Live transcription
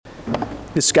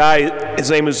This guy, his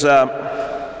name was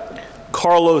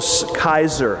Carlos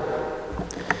Kaiser.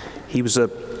 He was a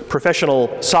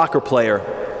professional soccer player,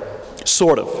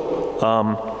 sort of.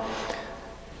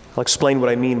 I'll explain what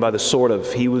I mean by the sort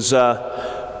of. He was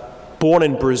born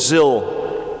in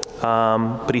Brazil,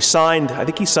 but he signed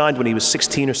when he was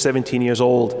 16 or 17 years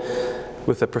old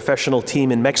with a professional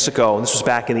team in Mexico, and this was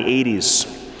back in the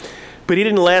 80s. But he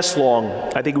didn't last long.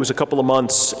 I think it was a couple of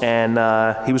months, and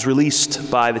he was released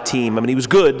by the team. I mean, he was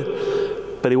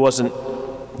good, but he wasn't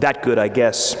that good, I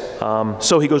guess.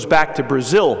 So he goes back to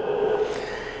Brazil,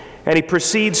 and he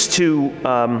proceeds to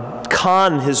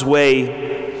con his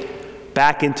way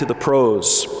back into the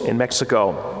pros in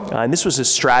Mexico. And this was his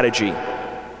strategy.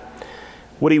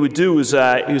 What he would do is,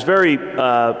 he was very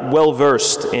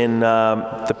well-versed in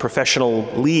the professional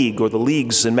league or the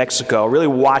leagues in Mexico, really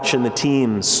watching the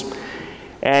teams.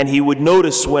 And he would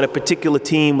notice when a particular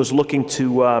team was looking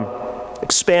to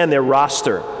expand their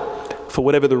roster for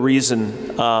whatever the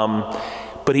reason,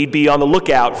 but he'd be on the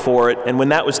lookout for it. And when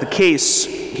that was the case,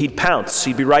 he'd pounce.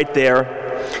 He'd be right there,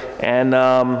 and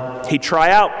he'd try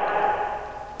out.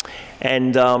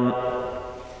 And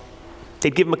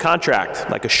they'd give him a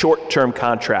contract, like a short-term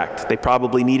contract. They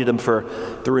probably needed him for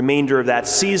the remainder of that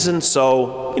season,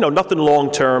 so, nothing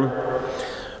long-term.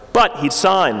 But he'd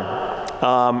sign.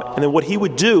 And then what he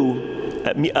would do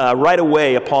right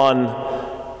away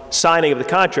upon signing of the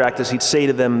contract is he'd say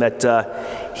to them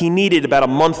that he needed about a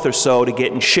month or so to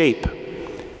get in shape.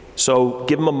 So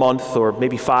give him a month or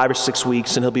maybe 5 or 6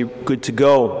 weeks and he'll be good to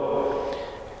go.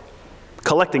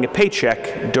 Collecting a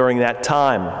paycheck during that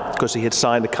time because he had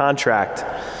signed the contract.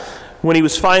 When he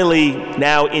was finally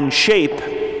now in shape,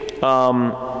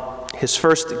 his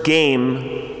first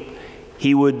game,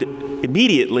 he would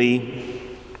immediately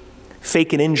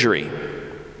fake an injury.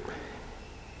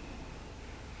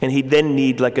 And he'd then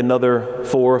need like another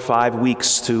 4 or 5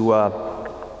 weeks to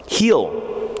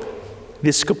heal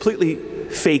this completely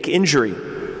fake injury.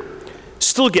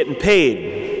 Still getting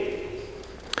paid.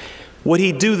 What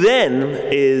he'd do then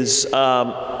is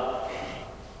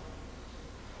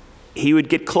he would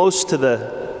get close to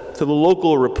the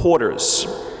local reporters,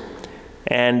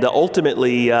 and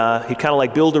ultimately he'd kind of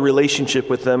like build a relationship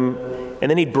with them,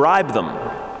 and then he'd bribe them.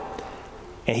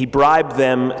 And he bribed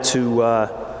them to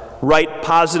write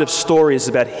positive stories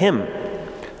about him.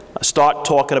 Start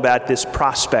talking about this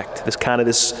prospect, this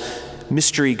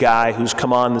mystery guy who's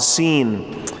come on the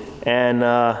scene, and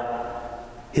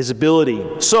his ability.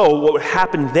 So what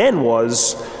happened then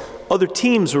was other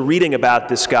teams were reading about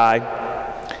this guy,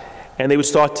 and they would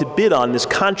start to bid on this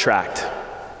contract.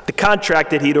 The contract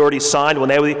that he'd already signed,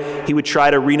 he would try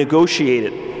to renegotiate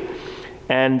it.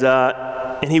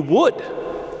 And he would.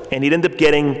 And he'd end up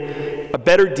getting a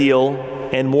better deal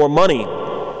and more money.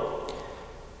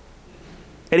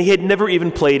 And he had never even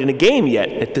played in a game yet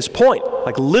at this point.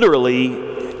 Like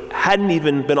literally hadn't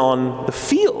even been on the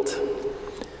field.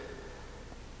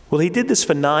 Well, he did this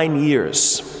for 9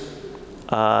 years.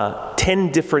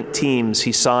 10 different teams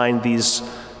he signed these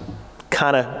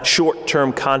kind of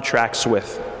short-term contracts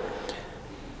with.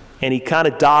 And he kind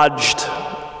of dodged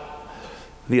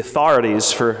the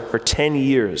authorities for 10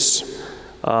 years.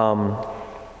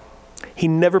 He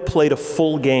never played a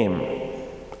full game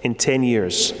in 10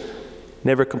 years.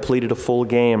 Never completed a full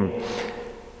game.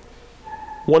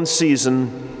 One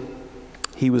season,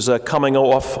 he was coming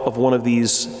off of one of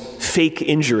these fake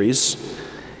injuries,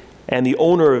 and the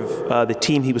owner of the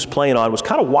team he was playing on was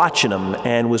kind of watching him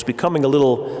and was becoming a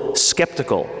little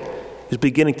skeptical. He was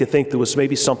beginning to think there was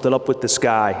maybe something up with this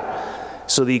guy.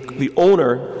 So the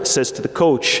owner says to the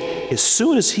coach, as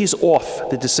soon as he's off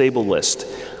the disabled list,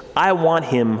 I want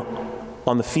him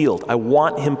on the field. I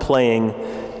want him playing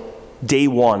day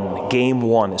one, game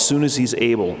one, as soon as he's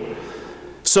able.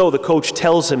 So the coach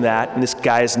tells him that, and this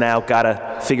guy's now got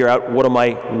to figure out what am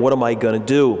I going to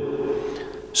do?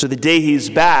 So the day he's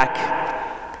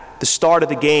back, the start of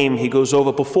the game, he goes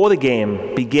over before the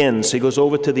game begins. He goes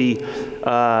over to the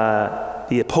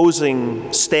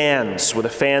opposing stands where the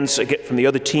fans from the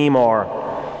other team are,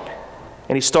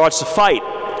 and he starts a fight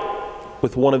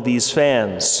with one of these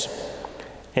fans,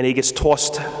 and he gets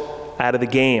tossed out of the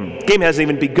game. The game hasn't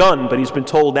even begun, but he's been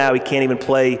told now he can't even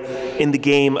play in the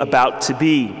game about to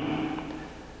be.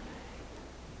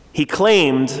 He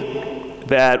claimed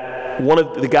that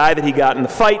the guy that he got in the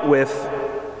fight with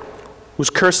was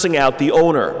cursing out the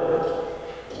owner.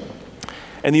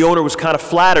 And the owner was kind of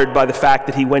flattered by the fact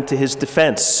that he went to his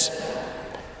defense.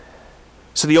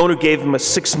 So the owner gave him a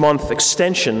 6-month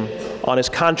extension on his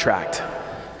contract.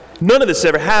 None of this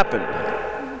ever happened.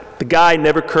 The guy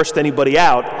never cursed anybody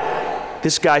out.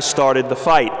 This guy started the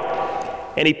fight.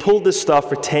 And he pulled this stuff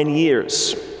for 10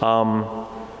 years. Kind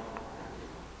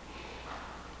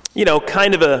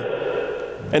of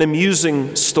an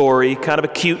amusing story, kind of a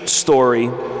cute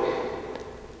story.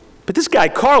 But this guy,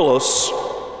 Carlos,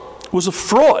 was a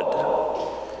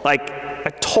fraud, like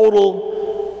a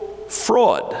total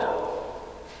fraud.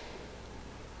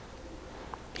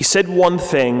 He said one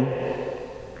thing,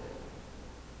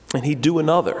 and he'd do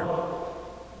another.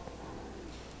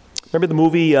 Remember the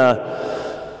movie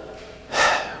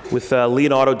with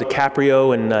Leonardo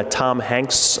DiCaprio and Tom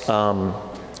Hanks,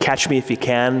 Catch Me If You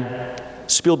Can?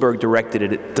 Spielberg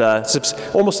directed it. It's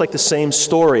almost like the same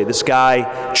story. This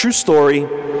guy, true story,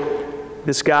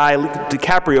 this guy,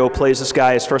 DiCaprio plays this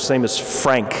guy, his first name is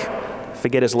Frank. I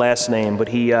forget his last name, but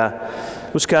he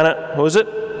was kind of, what was it?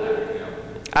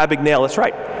 Abagnale, that's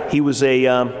right. He was a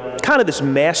kind of this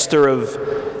master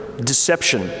of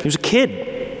deception. He was a kid.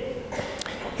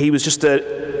 He was just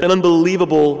an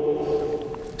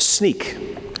unbelievable sneak,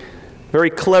 very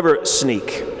clever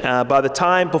sneak. By the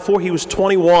time, before he was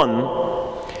 21,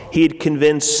 he had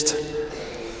convinced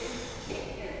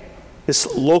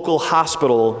this local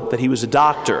hospital that he was a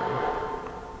doctor.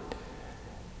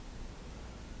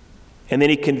 And then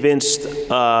he convinced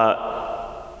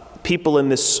people in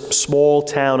this small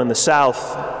town in the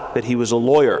South that he was a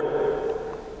lawyer.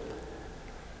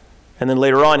 And then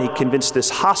later on, he convinced this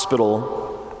hospital,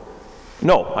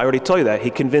 no, I already told you that, he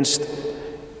convinced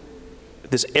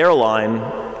this airline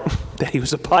that he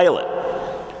was a pilot.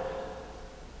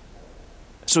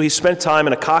 So he spent time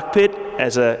in a cockpit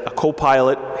as a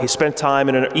co-pilot. He spent time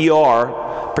in an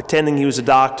ER pretending he was a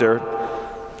doctor,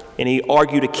 and he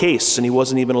argued a case, and he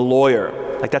wasn't even a lawyer.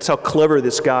 Like, that's how clever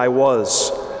this guy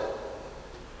was.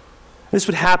 This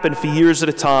would happen for years at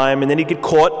a time, and then he'd get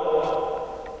caught,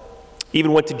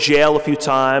 even went to jail a few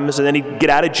times, and then he'd get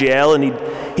out of jail, and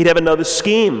he'd have another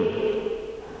scheme.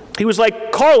 He was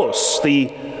like Carlos, the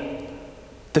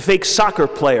fake soccer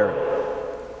player.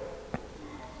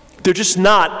 They're just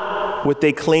not what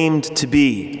they claimed to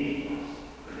be.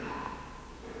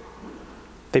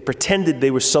 They pretended they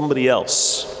were somebody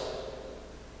else.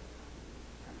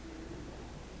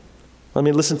 Let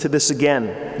me listen to this again.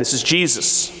 This is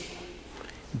Jesus.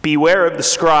 Beware of the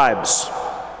scribes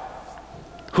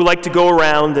who like to go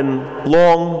around in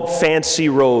long, fancy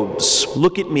robes.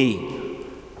 Look at me.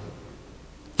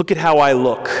 Look at how I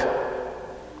look.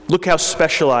 Look how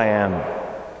special I am.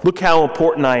 Look how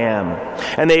important I am.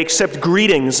 And they accept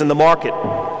greetings in the market.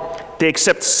 They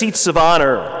accept seats of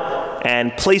honor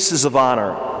and places of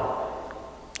honor.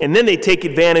 And then they take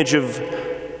advantage of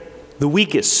the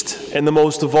weakest and the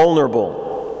most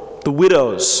vulnerable, the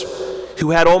widows who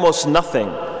had almost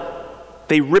nothing.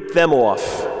 They rip them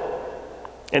off.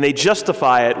 And they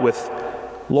justify it with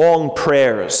long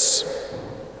prayers.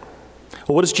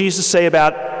 Well, what does Jesus say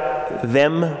about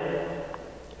them?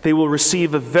 They will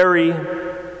receive a very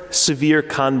severe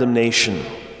condemnation.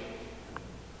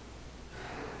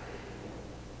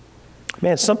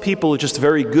 Man, some people are just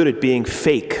very good at being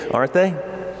fake, aren't they?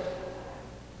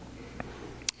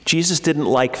 Jesus didn't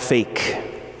like fake.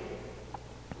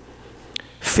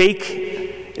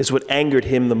 Fake is what angered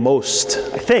him the most,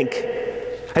 I think.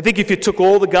 I think if you took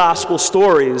all the gospel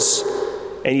stories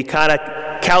and you kind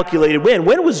of calculated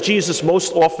when was Jesus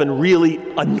most often really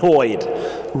annoyed,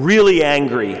 really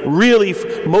angry, really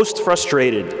most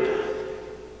frustrated?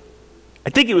 I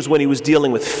think it was when he was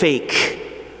dealing with fake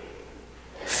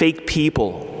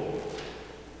people.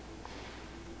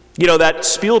 You know, that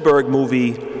Spielberg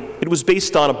movie, it was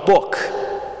based on a book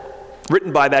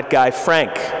written by that guy,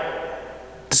 Frank,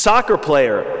 the soccer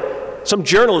player. Some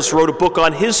journalist wrote a book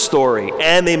on his story,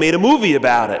 and they made a movie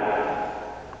about it.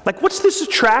 Like, what's this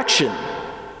attraction?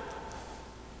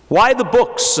 Why the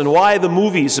books and why the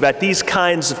movies about these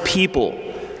kinds of people?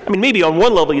 I mean, maybe on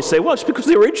one level you say, well, it's because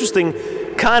they were interesting,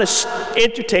 kind of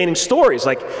entertaining stories.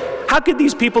 Like, how could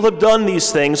these people have done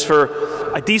these things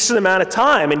for a decent amount of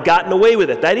time and gotten away with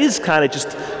it? That is kind of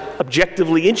just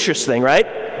objectively interesting, right?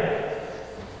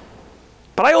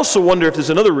 But I also wonder if there's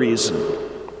another reason.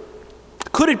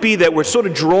 Could it be that we're sort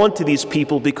of drawn to these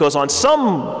people because on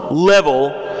some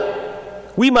level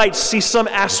we might see some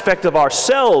aspect of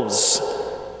ourselves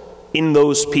in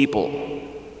those people?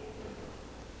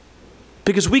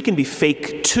 Because we can be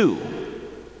fake too.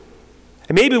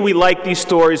 And maybe we like these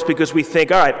stories because we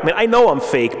think, all right, I mean, I know I'm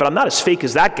fake, but I'm not as fake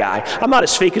as that guy. I'm not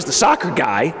as fake as the soccer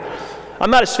guy.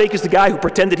 I'm not as fake as the guy who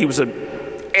pretended he was an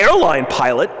airline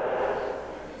pilot.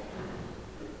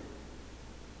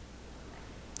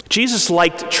 Jesus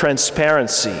liked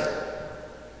transparency.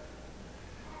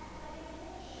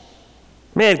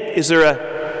 Man, is there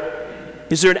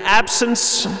an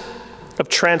absence of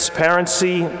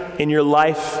transparency in your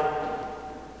life,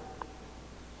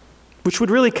 which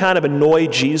would really kind of annoy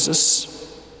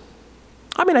Jesus?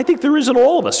 I mean, I think there is in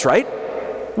all of us, right?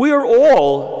 We are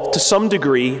all, to some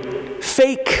degree,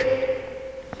 fake.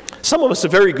 Some of us are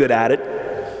very good at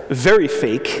it, very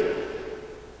fake.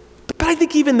 But I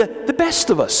think even the best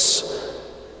of us,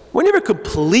 we're never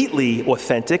completely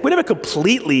authentic, we're never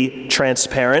completely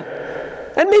transparent,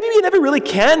 and maybe we never really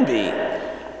can be.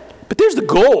 But there's the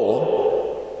goal.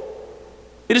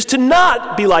 It is to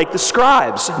not be like the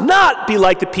scribes, not be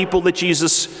like the people that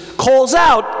Jesus calls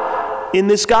out in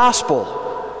this gospel.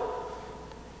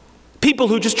 People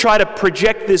who just try to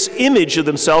project this image of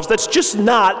themselves that's just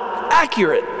not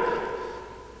accurate.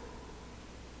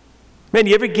 Man,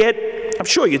 you ever get, I'm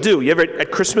sure you do, you ever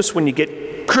at Christmas when you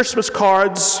get Christmas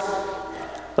cards,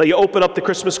 you open up the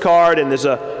Christmas card and there's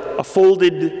a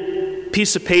folded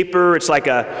piece of paper, it's like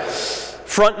a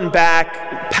front and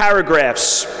back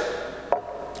paragraphs,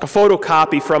 a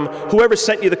photocopy from whoever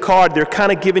sent you the card. They're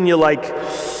kind of giving you like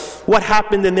what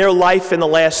happened in their life in the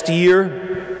last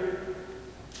year,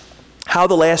 how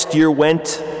the last year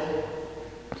went.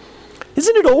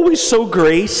 Isn't it always so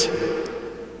great?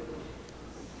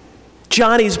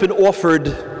 Johnny's been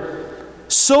offered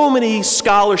so many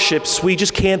scholarships, we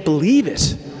just can't believe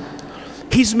it.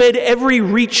 He's made every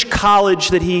reach college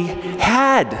that he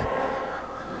had.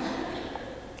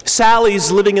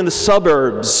 Sally's living in the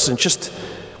suburbs and just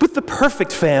with the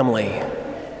perfect family.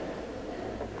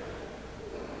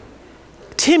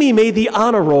 Timmy made the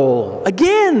honor roll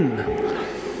again.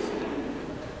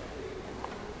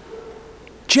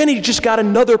 Jenny just got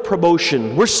another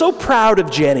promotion. We're so proud of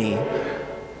Jenny.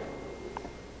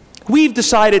 We've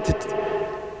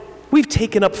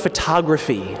taken up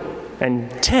photography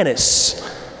and tennis.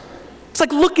 It's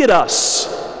like, look at us.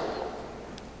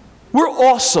 We're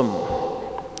awesome.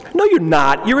 No, you're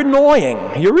not. You're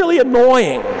annoying. You're really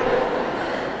annoying.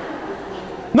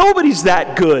 Nobody's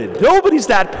that good. Nobody's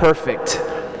that perfect.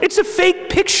 It's a fake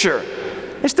picture.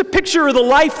 It's the picture of the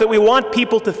life that we want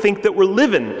people to think that we're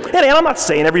living. And I'm not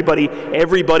saying everybody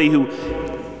who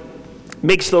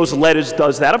makes those letters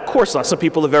does that. Of course not. Some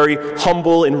people are very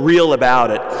humble and real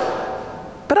about it.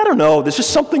 But I don't know. There's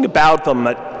just something about them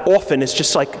that often is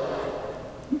just like,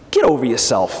 get over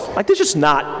yourself. Like that's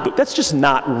just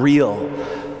not real.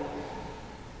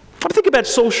 I think about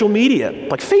social media,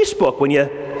 like Facebook, when you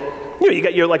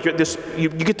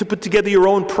get to put together your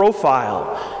own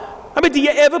profile. I mean, do you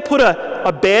ever put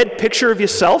a bad picture of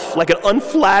yourself, like an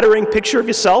unflattering picture of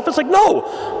yourself? It's like,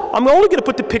 no, I'm only going to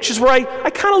put the pictures where I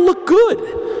kind of look good,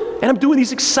 and I'm doing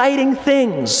these exciting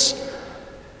things.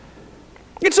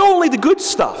 It's only the good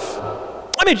stuff.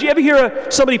 I mean, do you ever hear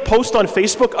somebody post on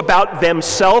Facebook about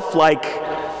themselves, like,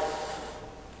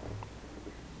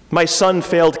 my son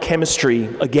failed chemistry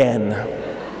again.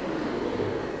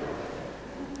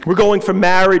 We're going for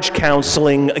marriage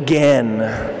counseling again.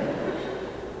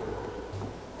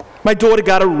 My daughter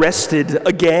got arrested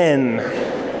again.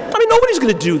 I mean, nobody's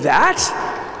going to do that.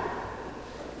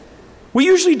 We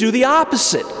usually do the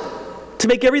opposite to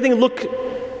make everything look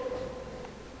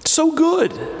so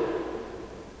good.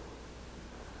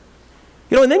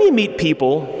 You know, and then you meet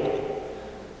people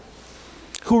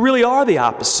who really are the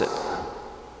opposite.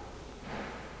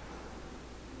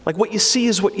 Like what you see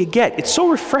is what you get. It's so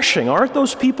refreshing, aren't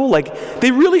those people? Like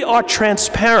they really are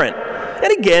transparent.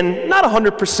 And again, not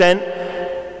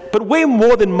 100%, but way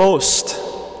more than most.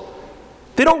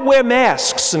 They don't wear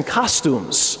masks and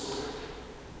costumes.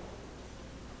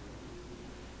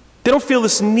 They don't feel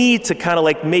this need to kind of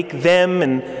like make them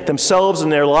and themselves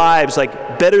and their lives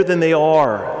like better than they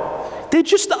are. They're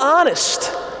just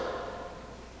honest.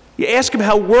 You ask them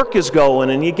how work is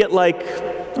going and you get like,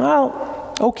 well,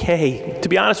 okay, to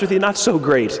be honest with you, not so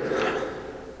great.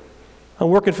 I'm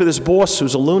working for this boss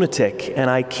who's a lunatic,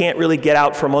 and I can't really get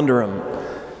out from under him.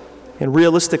 And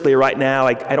realistically, right now,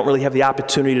 I don't really have the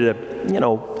opportunity to,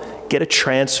 get a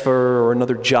transfer or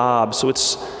another job. So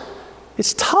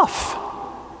it's tough.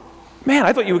 Man,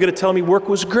 I thought you were going to tell me work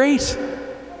was great.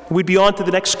 We'd be on to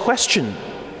the next question.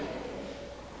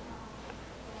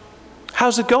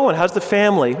 How's it going? How's the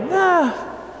family?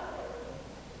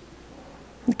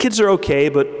 The kids are okay,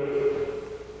 but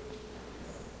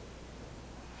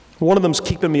one of them's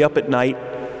keeping me up at night.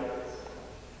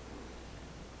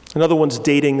 Another one's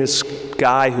dating this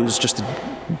guy who's just a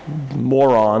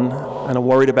moron, and I'm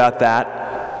worried about that.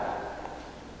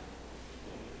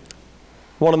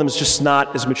 One of them is just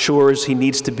not as mature as he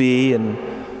needs to be, and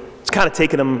it's kind of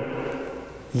taken him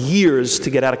years to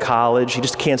get out of college. He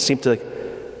just can't seem to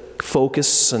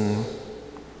focus, and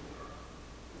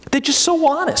they're just so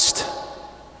honest.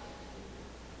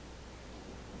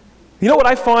 You know what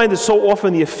I find is so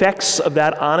often the effects of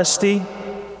that honesty?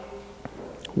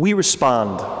 We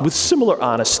respond with similar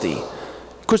honesty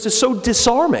because it's so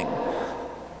disarming.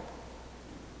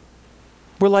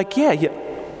 We're like, yeah,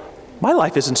 my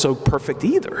life isn't so perfect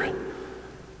either.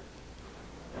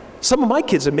 Some of my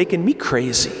kids are making me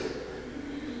crazy.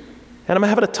 And I'm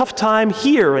having a tough time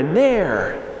here and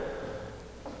there.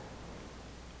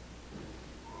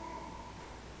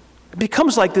 It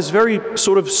becomes like this very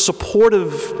sort of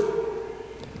supportive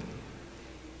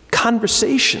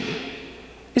conversation.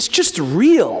 It's just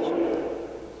real.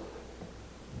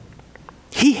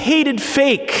 He hated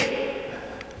fake,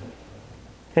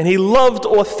 and he loved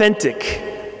authentic.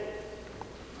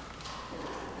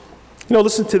 You know,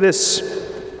 listen to this.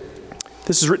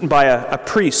 This is written by a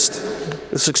priest,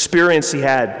 this experience he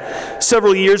had.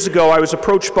 Several years ago, I was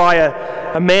approached by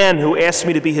a man who asked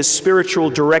me to be his spiritual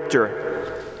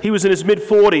director. He was in his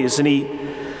mid-40s, and he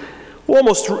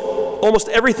almost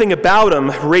everything about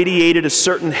him radiated a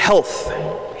certain health.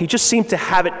 He just seemed to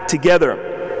have it together.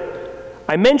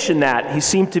 I mentioned that he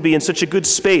seemed to be in such a good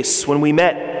space when we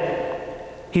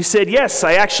met. He said, yes,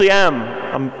 I actually am.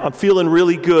 I'm feeling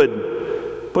really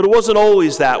good. But it wasn't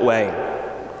always that way.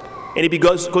 And he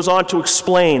goes on to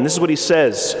explain. This is what he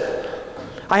says.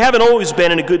 I haven't always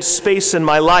been in a good space in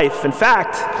my life. In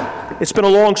fact, it's been a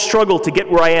long struggle to get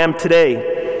where I am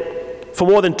today. For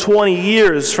more than 20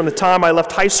 years, from the time I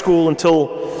left high school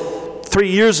until 3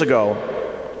 years ago,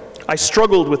 I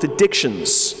struggled with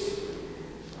addictions.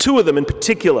 2 of them in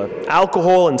particular,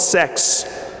 alcohol and sex.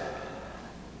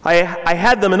 I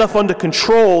had them enough under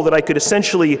control that I could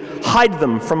essentially hide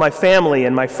them from my family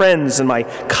and my friends and my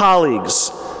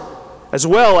colleagues. As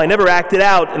well, I never acted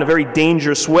out in a very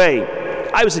dangerous way.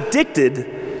 I was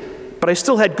addicted, but I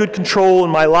still had good control in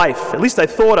my life. At least I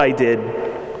thought I did.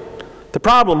 The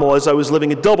problem was I was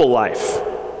living a double life,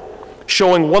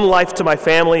 showing one life to my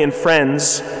family and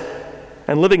friends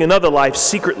and living another life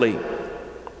secretly.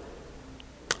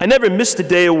 I never missed a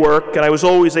day of work, and I was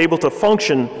always able to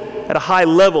function at a high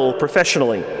level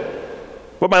professionally.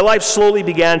 But my life slowly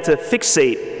began to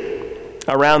fixate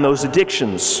around those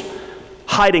addictions,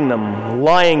 hiding them,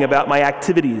 lying about my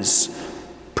activities,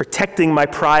 protecting my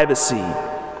privacy,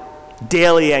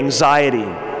 daily anxiety.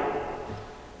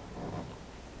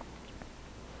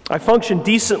 I functioned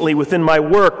decently within my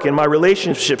work and my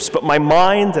relationships, but my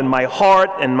mind and my heart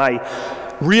and my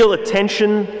real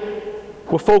attention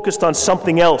were focused on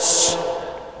something else,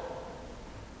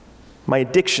 my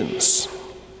addictions.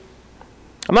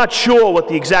 I'm not sure what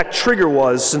the exact trigger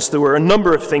was, since there were a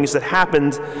number of things that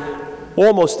happened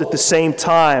almost at the same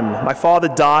time. My father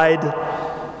died.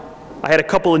 I had a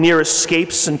couple of near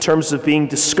escapes in terms of being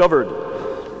discovered,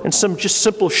 and some just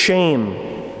simple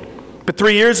shame. But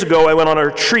 3 years ago, I went on a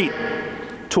retreat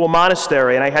to a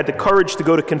monastery, and I had the courage to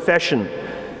go to confession,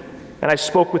 and I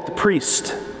spoke with the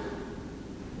priest.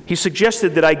 He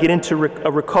suggested that I get into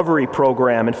a recovery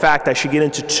program. In fact, I should get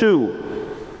into 2,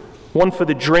 one for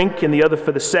the drink and the other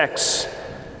for the sex.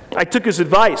 I took his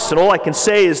advice, and all I can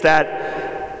say is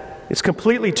that it's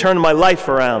completely turned my life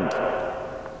around.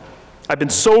 I've been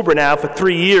sober now for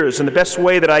 3 years, and the best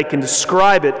way that I can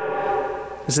describe it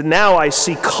is that now I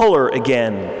see color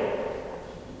again.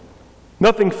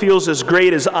 Nothing feels as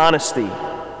great as honesty.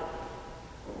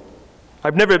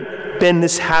 I've never been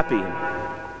this happy.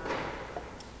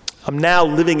 I'm now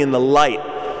living in the light.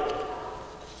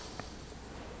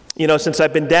 You know, since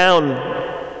I've been down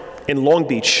in Long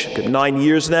Beach, 9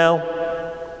 years now,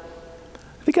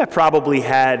 I think I probably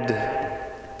had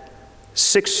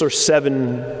 6 or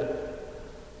 7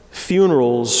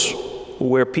 funerals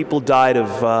where people died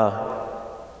of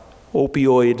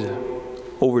opioid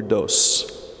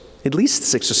overdose. At least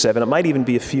 6 or 7. It might even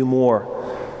be a few more.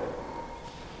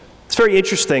 It's very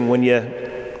interesting when you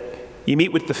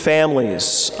meet with the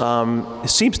families. It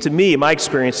seems to me, my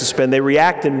experience has been, they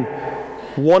react in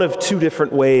one of 2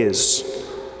 different ways.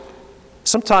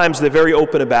 Sometimes they're very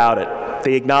open about it.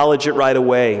 They acknowledge it right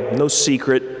away, no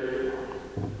secret.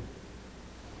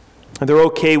 And they're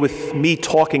okay with me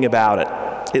talking about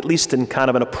it, at least in kind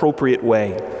of an appropriate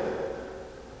way.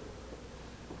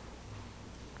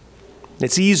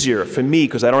 It's easier for me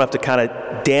because I don't have to kind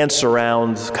of dance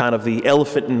around kind of the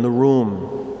elephant in the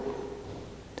room.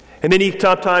 And then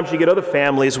sometimes you get other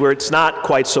families where it's not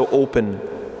quite so open.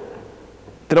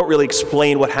 They don't really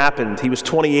explain what happened. He was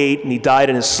 28 and he died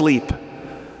in his sleep.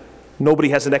 Nobody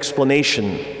has an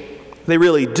explanation. They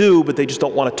really do, but they just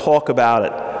don't want to talk about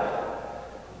it.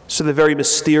 So they're very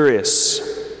mysterious.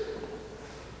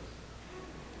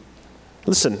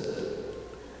 Listen,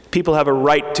 people have a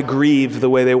right to grieve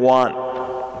the way they want.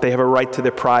 They have a right to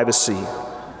their privacy.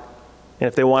 And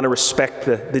if they want to respect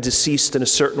the deceased in a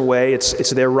certain way,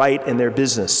 it's their right and their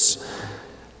business.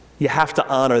 You have to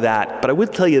honor that. But I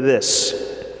would tell you this.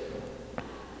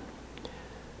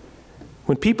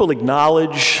 When people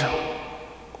acknowledge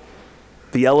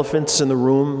the elephants in the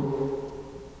room,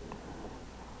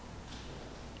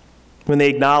 when they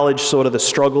acknowledge sort of the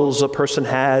struggles a person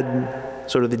had,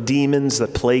 sort of the demons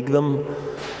that plague them,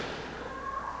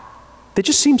 there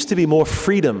just seems to be more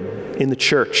freedom in the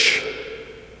church.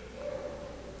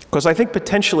 Because I think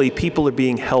potentially people are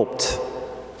being helped.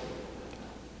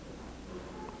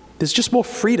 There's just more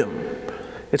freedom.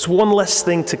 It's one less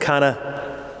thing to kind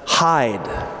of hide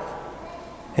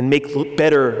and make look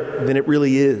better than it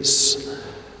really is.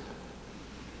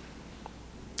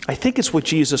 I think it's what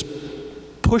Jesus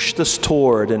pushed us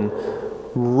toward and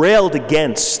railed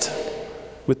against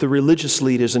with the religious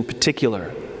leaders in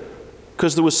particular,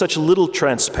 because there was such little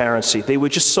transparency. They were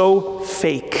just so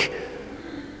fake.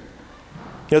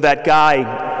 You know, that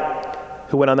guy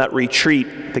who went on that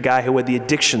retreat, the guy who had the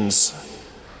addictions,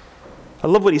 I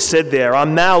love what he said there.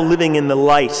 I'm now living in the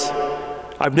light.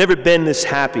 I've never been this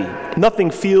happy.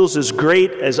 Nothing feels as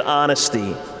great as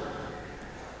honesty.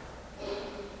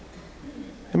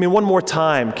 I mean, one more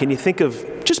time, can you think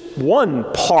of just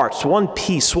one part, one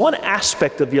piece, one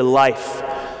aspect of your life,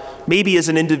 maybe as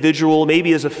an individual,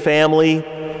 maybe as a family,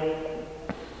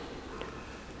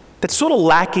 that's sort of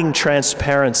lacking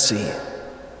transparency?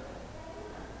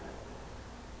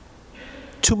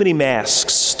 Too many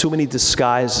masks, too many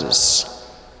disguises.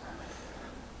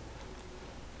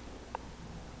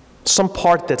 Some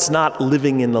part that's not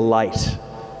living in the light.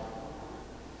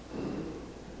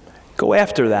 Go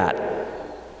after that.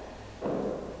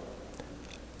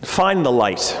 Find the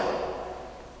light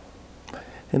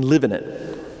and live in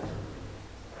it.